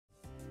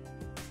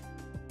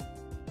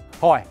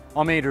Hi,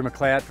 I'm Andrew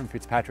Mcleod from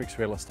Fitzpatricks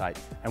Real Estate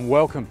and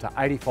welcome to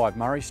 85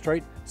 Murray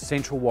Street,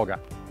 Central Wagga.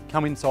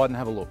 Come inside and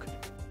have a look.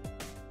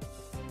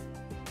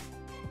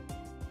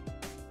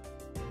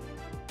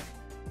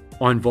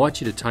 I invite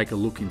you to take a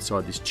look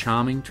inside this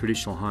charming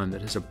traditional home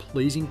that has a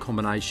pleasing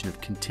combination of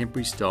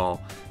contemporary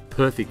style,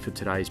 perfect for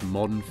today's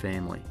modern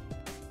family.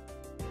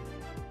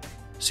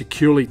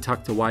 Securely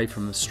tucked away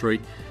from the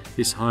street,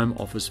 this home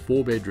offers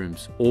 4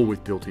 bedrooms, all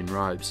with built-in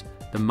robes.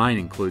 The main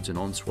includes an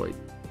ensuite.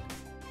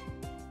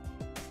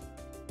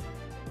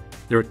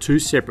 There are 2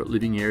 separate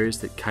living areas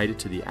that cater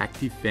to the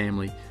active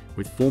family,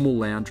 with formal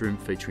lounge room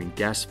featuring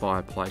gas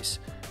fireplace,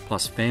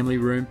 plus family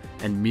room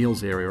and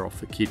meals area off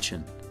the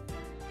kitchen.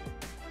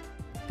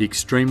 The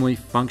extremely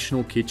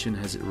functional kitchen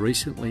has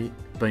recently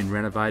been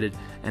renovated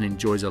and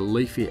enjoys a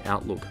leafy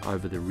outlook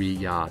over the rear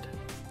yard.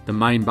 The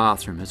main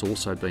bathroom has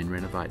also been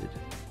renovated.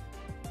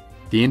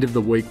 The end of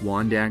the week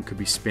wind down could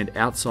be spent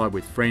outside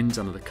with friends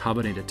under the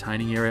covered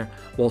entertaining area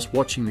whilst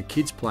watching the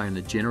kids play in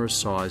the generous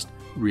sized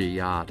rear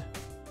yard.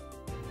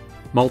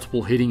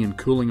 Multiple heating and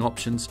cooling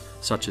options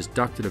such as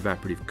ducted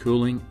evaporative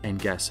cooling and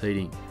gas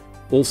heating.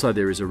 Also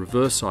there is a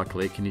reverse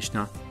cycle air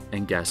conditioner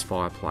and gas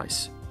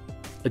fireplace.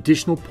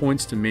 Additional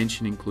points to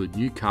mention include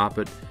new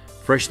carpet,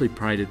 freshly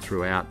painted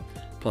throughout,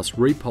 plus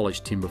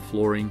repolished timber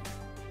flooring.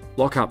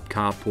 Lock-up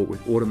carport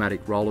with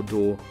automatic roller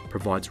door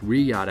provides rear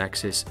yard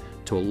access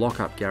to a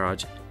lock-up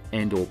garage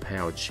and or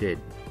powered shed.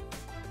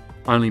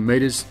 Only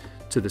metres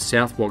to the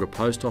South Wagga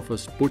Post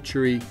Office,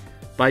 butchery,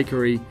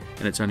 bakery,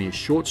 and it's only a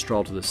short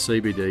stroll to the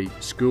CBD,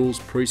 schools,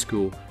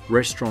 preschool,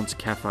 restaurants,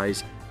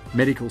 cafes,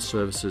 medical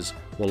services,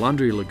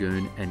 Wallundry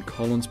Lagoon and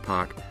Collins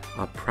Park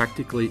are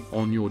practically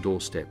on your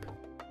doorstep.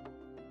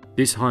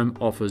 This home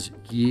offers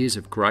years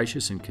of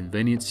gracious and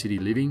convenient city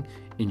living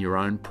in your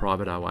own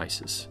private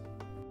oasis.